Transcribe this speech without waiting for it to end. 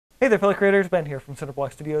Hey there, fellow creators. Ben here from Cinder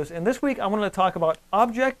Studios, and this week I wanted to talk about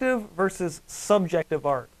objective versus subjective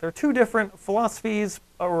art. They're two different philosophies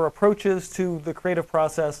or approaches to the creative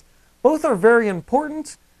process. Both are very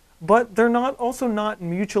important, but they're also not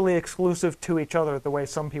mutually exclusive to each other the way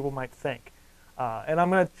some people might think. And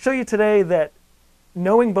I'm going to show you today that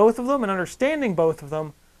knowing both of them and understanding both of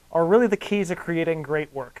them are really the keys to creating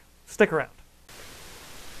great work. Stick around.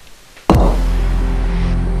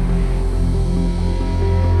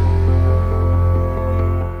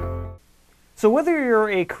 So whether you're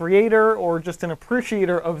a creator or just an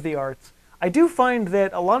appreciator of the arts, I do find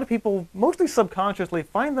that a lot of people, mostly subconsciously,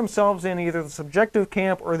 find themselves in either the subjective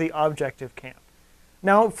camp or the objective camp.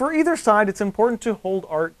 Now, for either side, it's important to hold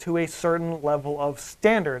art to a certain level of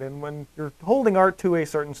standard. And when you're holding art to a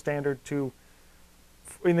certain standard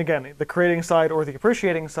and again, the creating side or the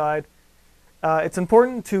appreciating side, it's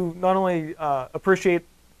important to not only appreciate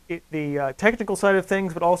the technical side of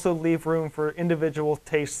things, but also leave room for individual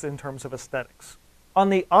tastes in terms of aesthetics. On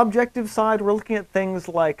the objective side, we're looking at things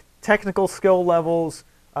like technical skill levels,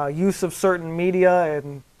 use of certain media,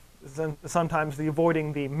 and sometimes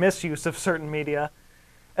avoiding the misuse of certain media,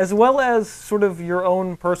 as well as sort of your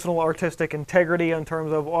own personal artistic integrity in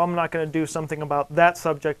terms of, well, I'm not going to do something about that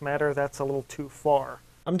subject matter, that's a little too far.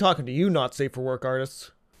 I'm talking to you, not safe for work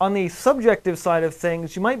artists. On the subjective side of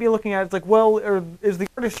things, you might be looking at it's like, well, is the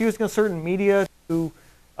artist using a certain media to,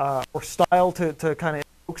 or style to kind of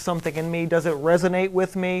evoke something in me? Does it resonate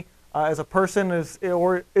with me as a person?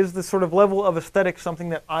 Or is the sort of level of aesthetic something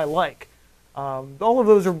that I like? All of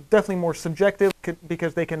those are definitely more subjective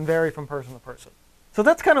because they can vary from person to person. So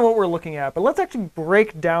that's kind of what we're looking at, but let's actually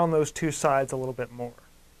break down those two sides a little bit more.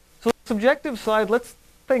 So the subjective side, let's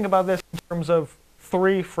think about this in terms of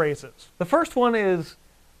three phrases. The first one is,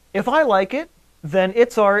 if I like it, then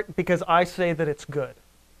it's art because I say that it's good.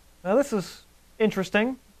 Now this is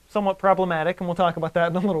interesting, somewhat problematic, and we'll talk about that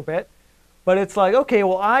in a little bit. But it's like, okay,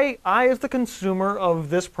 well, I as the consumer of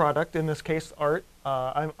this product, in this case art,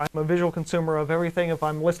 I'm a visual consumer of everything. If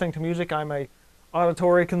I'm listening to music, I'm a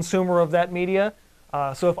auditory consumer of that media.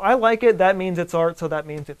 So if I like it, that means it's art, so that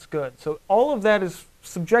means it's good. So all of that is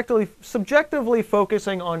subjectively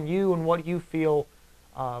focusing on you and what you feel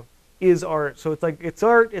is art. So it's like, it's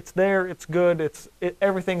art, it's there, it's good,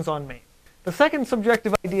 everything's on me. The second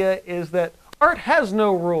subjective idea is that art has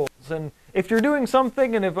no rules, and if you're doing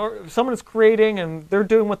something and if someone is creating and they're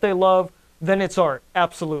doing what they love, then it's art,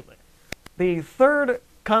 absolutely. The third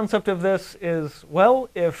concept of this is, well,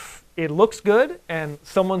 if it looks good and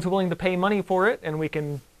someone's willing to pay money for it and we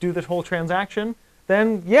can do this whole transaction,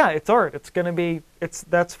 then yeah, it's art. It's going to be,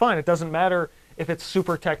 that's fine. It doesn't matter if it's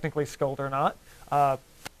super technically skilled or not.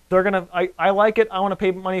 I like it, I want to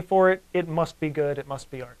pay money for it, it must be good, it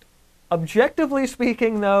must be art. Objectively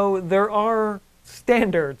speaking, though, there are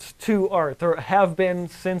standards to art. There have been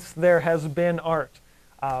since there has been art.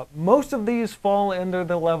 Most of these fall under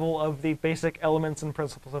the level of the basic elements and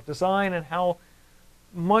principles of design and how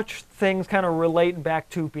much things kind of relate back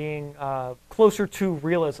to being closer to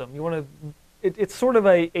realism. It's sort of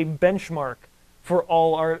a benchmark for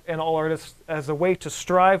all art and all artists as a way to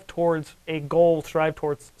strive towards a goal, strive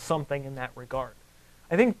towards something in that regard.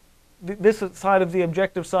 I think this side of the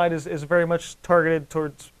objective side is very much targeted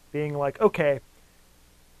towards being like, okay,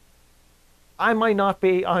 I might not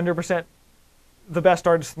be 100% the best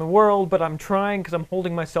artist in the world, but I'm trying because I'm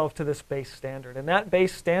holding myself to this base standard. And that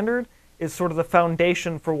base standard is sort of the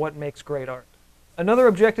foundation for what makes great art. Another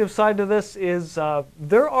objective side to this is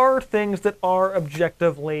there are things that are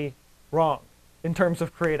objectively wrong in terms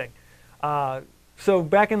of creating. So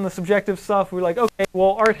back in the subjective stuff, we're like, okay,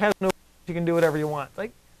 well, art has no, you can do whatever you want. Like,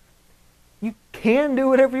 you can do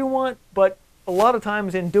whatever you want, but a lot of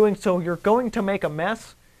times in doing so, you're going to make a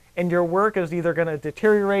mess, and your work is either going to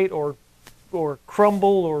deteriorate or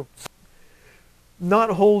crumble or not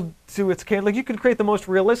hold to its can. Like, you could create the most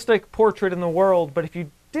realistic portrait in the world, but if you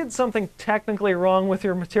did something technically wrong with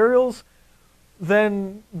your materials,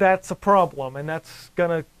 then that's a problem, and that's going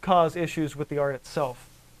to cause issues with the art itself.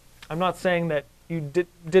 I'm not saying that you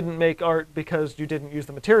didn't make art because you didn't use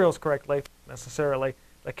the materials correctly, necessarily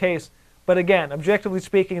the case, but again, objectively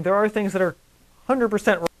speaking, there are things that are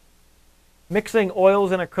 100% wrong. Mixing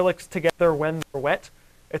oils and acrylics together when they're wet,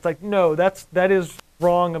 it's like, no, that is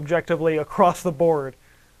wrong objectively across the board.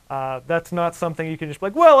 That's not something you can just be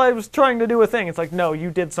like, well, I was trying to do a thing. It's like, no, you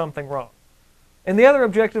did something wrong. And the other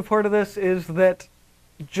objective part of this is that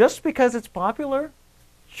just because it's popular,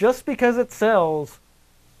 just because it sells,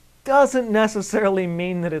 doesn't necessarily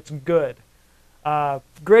mean that it's good.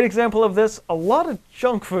 Great example of this, a lot of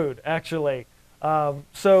junk food, actually.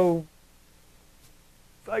 So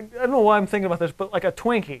I don't know why I'm thinking about this, but like a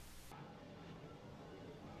Twinkie.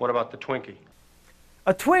 What about the Twinkie?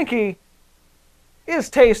 A Twinkie is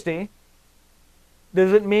tasty.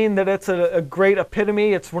 Does it mean that it's a great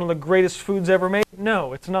epitome? It's one of the greatest foods ever made?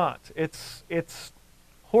 No, it's not. It's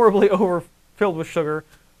horribly overfilled with sugar.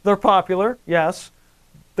 They're popular, yes.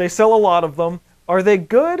 They sell a lot of them. Are they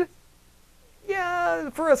good? Yeah,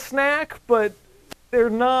 for a snack, but they're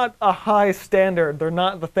not a high standard. They're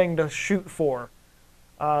not the thing to shoot for.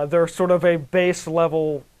 They're sort of a base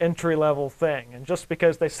level, entry level thing. And just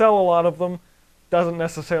because they sell a lot of them doesn't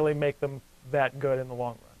necessarily make them that good in the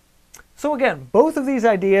long run. So again, both of these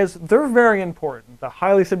ideas, they're very important. The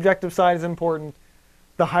highly subjective side is important.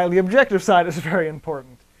 The highly objective side is very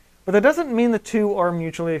important. But that doesn't mean the two are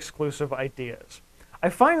mutually exclusive ideas. I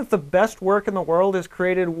find that the best work in the world is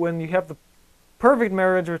created when you have the perfect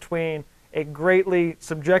marriage between a greatly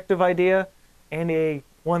subjective idea and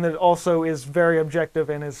one that also is very objective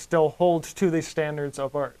and still holds to the standards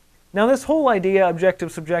of art. Now this whole idea,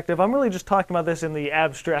 objective, subjective, I'm really just talking about this in the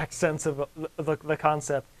abstract sense of the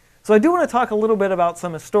concept. So I do want to talk a little bit about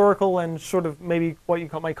some historical and sort of maybe what you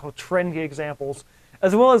might call trendy examples,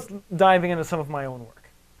 as well as diving into some of my own work.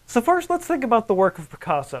 So first, let's think about the work of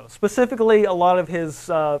Picasso, specifically a lot of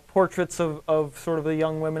his portraits of sort of the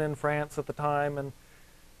young women in France at the time, and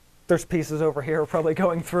there's pieces over here probably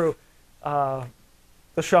going through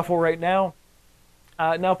the shuffle right now.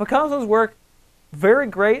 Now Picasso's work, very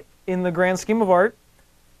great in the grand scheme of art,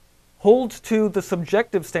 holds to the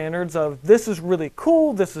subjective standards of this is really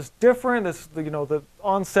cool, this is different, this is the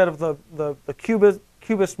onset of the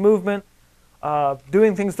Cubist movement,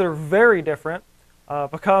 doing things that are very different.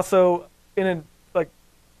 Picasso,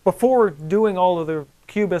 before doing all of the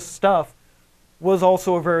Cubist stuff, was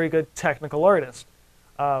also a very good technical artist.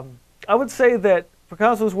 I would say that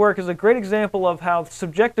Picasso's work is a great example of how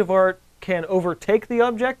subjective art can overtake the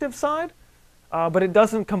objective side, but it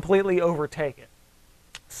doesn't completely overtake it.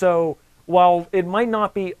 So while it might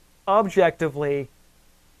not be objectively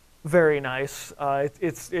very nice,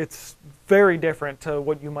 it's very different to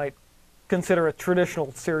what you might consider a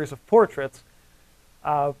traditional series of portraits.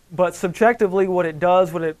 But subjectively, what it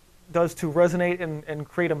does to resonate and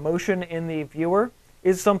create emotion in the viewer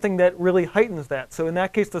is something that really heightens that. So in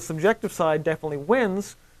that case, the subjective side definitely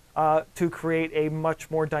wins to create a much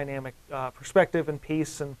more dynamic perspective and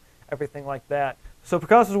piece and everything like that. So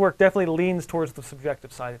Picasso's work definitely leans towards the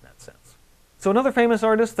subjective side in that sense. So another famous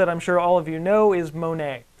artist that I'm sure all of you know is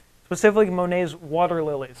Monet, specifically Monet's Water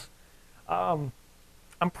Lilies. I'm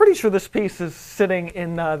pretty sure this piece is sitting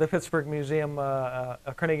in the Pittsburgh Museum,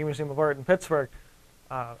 Carnegie Museum of Art in Pittsburgh.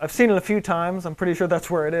 I've seen it a few times. I'm pretty sure that's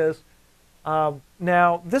where it is.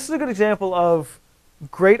 Now, this is a good example of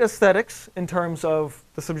great aesthetics in terms of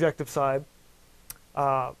the subjective side.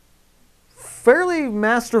 Fairly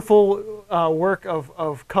masterful work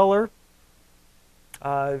of color.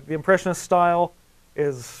 The Impressionist style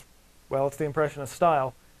is, well, it's the Impressionist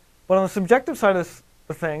style. But on the subjective side of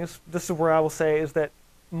the things, this is where I will say is that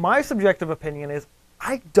my subjective opinion is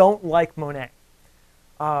I don't like Monet.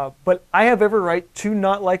 But I have every right to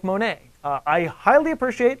not like Monet. I highly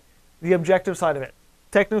appreciate the objective side of it.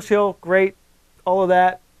 Technical skill, great, all of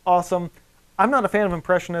that, awesome. I'm not a fan of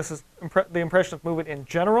the Impressionist movement in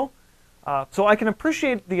general. So I can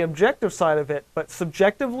appreciate the objective side of it, but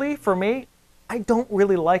subjectively, for me, I don't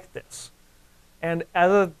really like this. And as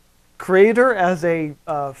a creator, as a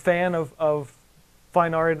fan of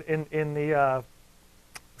fine art in the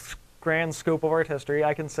grand scope of art history,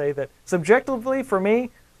 I can say that subjectively, for me,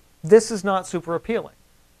 this is not super appealing.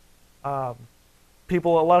 A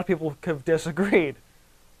lot of people have disagreed.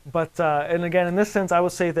 But, and again, in this sense, I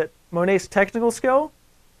would say that Monet's technical skill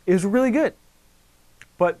is really good.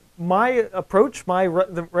 But my approach,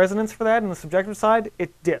 the resonance for that and the subjective side,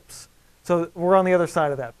 it dips. So we're on the other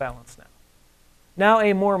side of that balance now. Now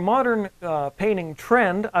a more modern painting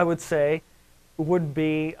trend, I would say, would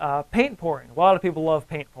be paint pouring. A lot of people love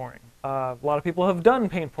paint pouring. A lot of people have done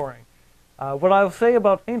paint pouring. What I'll say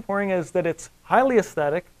about paint pouring is that it's highly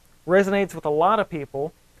aesthetic, resonates with a lot of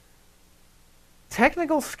people.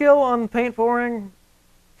 Technical skill on paint pouring,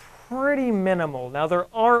 pretty minimal. Now there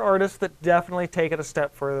are artists that definitely take it a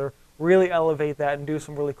step further, really elevate that and do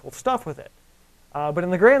some really cool stuff with it. But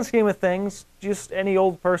in the grand scheme of things, just any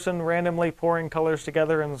old person randomly pouring colors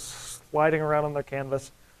together and sliding around on their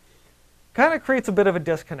canvas kind of creates a bit of a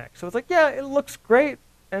disconnect. So it's like, yeah, it looks great,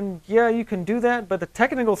 and yeah, you can do that, but the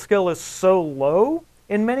technical skill is so low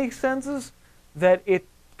in many senses that it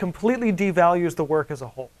completely devalues the work as a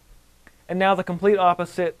whole. And now the complete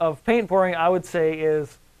opposite of paint pouring, I would say,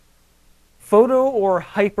 is photo or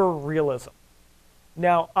hyper-realism.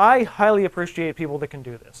 Now, I highly appreciate people that can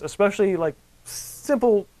do this, especially like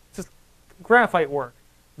simple, just graphite work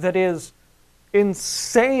that is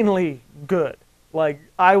insanely good. Like,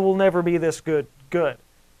 I will never be this good.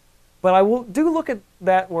 But I will look at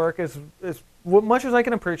that work as much as I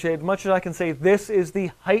can appreciate, as much as I can say this is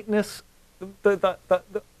the heightness, the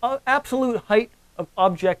absolute height of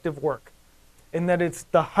objective work, in that it's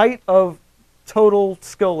the height of total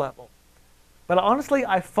skill level. But honestly,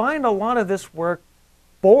 I find a lot of this work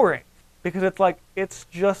boring, because it's like, it's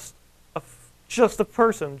just a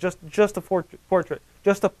person, just a portrait,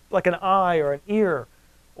 just like an eye or an ear,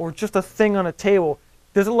 or just a thing on a table.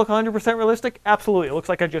 Does it look 100% realistic? Absolutely. It looks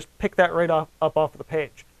like I just picked that right up off the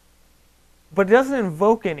page. But it doesn't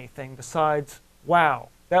invoke anything besides, wow,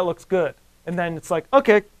 that looks good. And then it's like,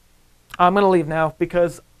 okay, I'm gonna leave now,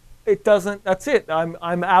 because it doesn't. That's it.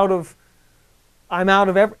 I'm out of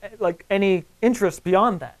any interest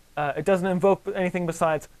beyond that. It doesn't invoke anything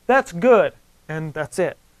besides, that's good, and that's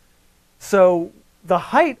it. So the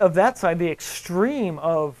height of that side, the extreme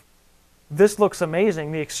of this looks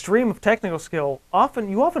amazing, the extreme of technical skill,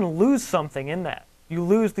 you often lose something in that. You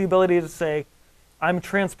lose the ability to say, I'm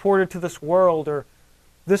transported to this world, or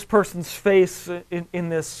this person's face in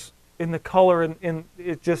the color, and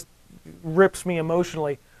it just rips me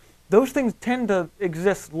emotionally. Those things tend to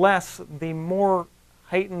exist less the more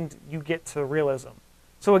heightened you get to realism.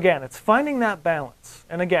 So again, it's finding that balance.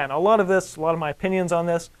 And again, a lot of my opinions on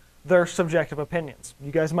this, they're subjective opinions.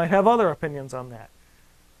 You guys might have other opinions on that.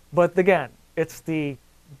 But again, it's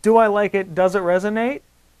do I like it? Does it resonate?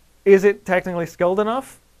 Is it technically skilled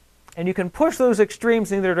enough? And you can push those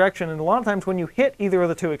extremes in either direction. And a lot of times when you hit either of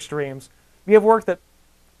the two extremes, you have work that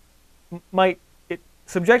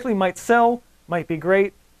subjectively might sell, might be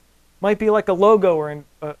great, might be like a logo or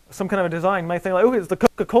some kind of a design. You might think like, oh, it's the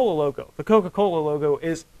Coca-Cola logo. The Coca-Cola logo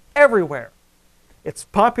is everywhere. It's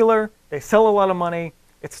popular. They sell a lot of money.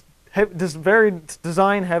 It's very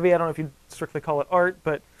design heavy. I don't know if you'd strictly call it art,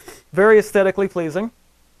 but very aesthetically pleasing.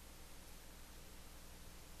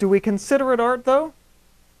 Do we consider it art, though?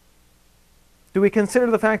 Do we consider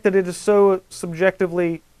the fact that it is so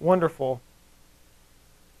subjectively wonderful?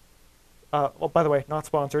 Well, by the way, not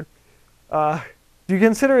sponsored. Do you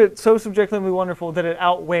consider it so subjectively wonderful that it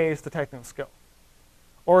outweighs the technical skill?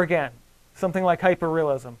 Or again, something like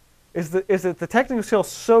hyperrealism. Is it the technical skill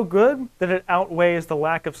so good that it outweighs the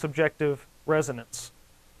lack of subjective resonance?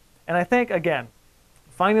 And I think, again,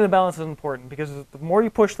 finding the balance is important, because the more you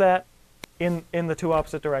push that in the two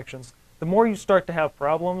opposite directions, the more you start to have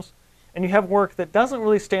problems, and you have work that doesn't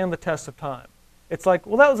really stand the test of time. It's like,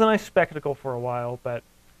 well, that was a nice spectacle for a while, but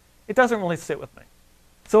it doesn't really sit with me.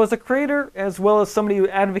 So as a creator, as well as somebody who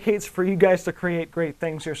advocates for you guys to create great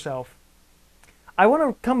things yourself, I want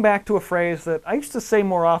to come back to a phrase that I used to say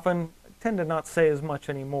more often, I tend to not say as much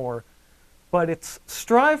anymore, but it's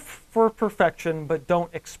strive for perfection, but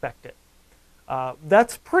don't expect it.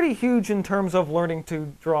 That's pretty huge in terms of learning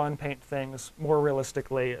to draw and paint things more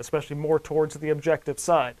realistically, especially more towards the objective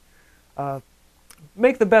side.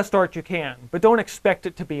 Make the best art you can, but don't expect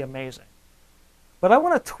it to be amazing. But I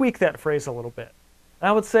want to tweak that phrase a little bit.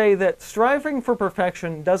 I would say that striving for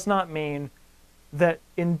perfection does not mean that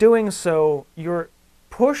in doing so, your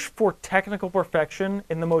push for technical perfection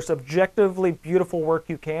in the most objectively beautiful work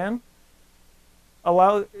you can,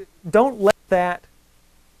 don't let that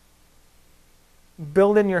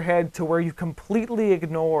build in your head to where you completely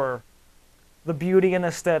ignore the beauty and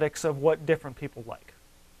aesthetics of what different people like.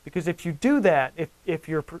 Because if you do that, if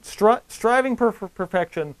your striving for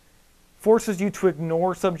perfection forces you to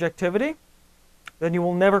ignore subjectivity, then you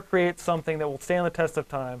will never create something that will stand the test of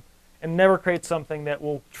time, and never create something that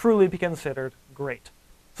will truly be considered great.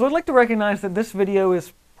 So I'd like to recognize that this video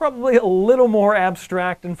is probably a little more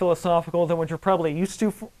abstract and philosophical than what you're probably used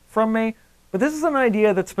to from me, but this is an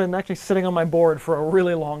idea that's been actually sitting on my board for a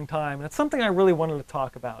really long time, and it's something I really wanted to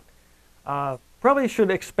talk about. Probably should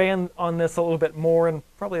expand on this a little bit more, and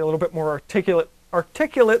probably a little bit more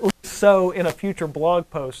articulately so in a future blog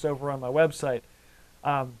post over on my website.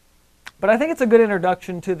 But I think it's a good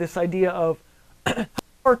introduction to this idea of how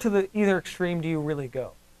far to the either extreme do you really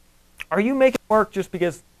go? Are you making work just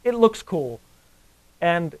because it looks cool,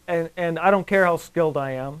 and I don't care how skilled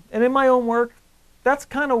I am? And in my own work, that's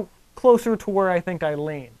kind of closer to where I think I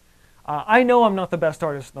lean. I know I'm not the best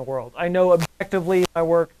artist in the world. I know objectively my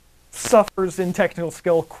work suffers in technical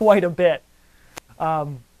skill quite a bit.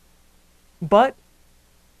 But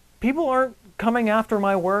people aren't coming after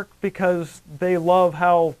my work because they love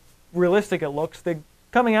how realistic it looks. They're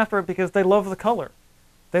coming after it because they love the color.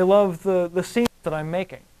 They love the scenes that I'm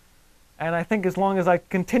making. And I think as long as I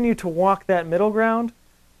continue to walk that middle ground,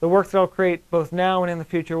 the work that I'll create both now and in the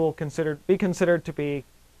future will be considered to be,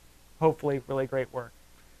 hopefully, really great work.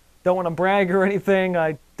 Don't want to brag or anything.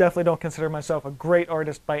 I definitely don't consider myself a great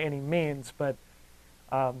artist by any means, but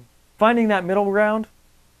finding that middle ground,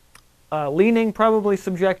 leaning probably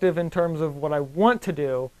subjective in terms of what I want to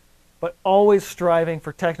do, but always striving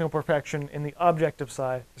for technical perfection in the objective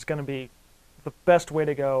side is going to be the best way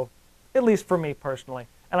to go, at least for me personally,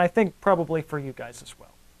 and I think probably for you guys as well.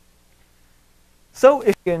 So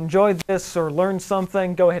if you enjoyed this or learned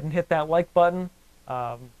something, go ahead and hit that like button.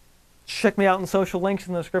 Check me out in social links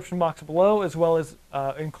in the description box below, as well as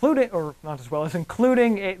including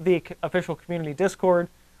the official community Discord,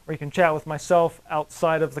 where you can chat with myself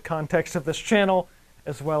outside of the context of this channel,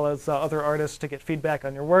 as well as other artists to get feedback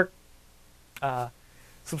on your work.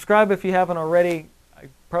 Subscribe if you haven't already.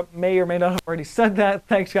 I may or may not have already said that.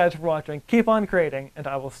 Thanks guys for watching. Keep on creating, and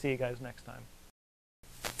I will see you guys next time.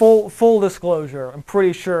 Full disclosure, I'm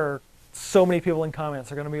pretty sure so many people in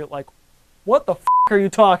comments are going to be like, what the f*** are you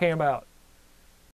talking about?